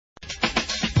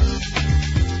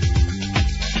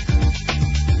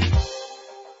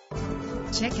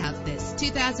Check out this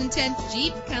 2010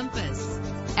 Jeep Compass.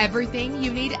 Everything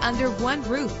you need under one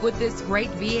roof with this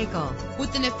great vehicle.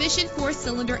 With an efficient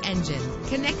 4-cylinder engine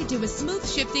connected to a smooth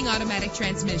shifting automatic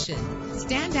transmission.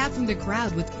 Stand out from the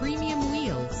crowd with premium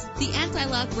wheels. The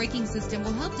anti-lock braking system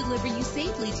will help deliver you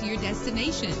safely to your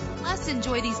destination. Plus,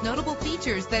 enjoy these notable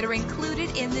features that are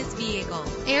included in this vehicle: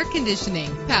 air conditioning,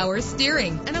 power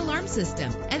steering, an alarm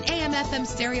system, an AM/FM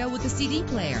stereo with a CD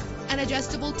player, an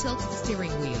adjustable tilt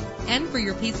steering wheel. And for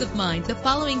your peace of mind, the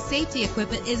following safety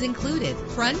equipment is included: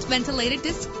 front ventilated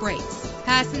disc brakes,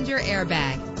 passenger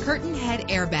airbag, curtain head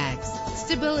airbags,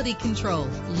 stability control.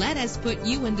 Let us put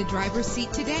you in the driver's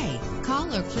seat today.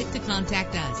 Call or click to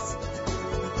contact us.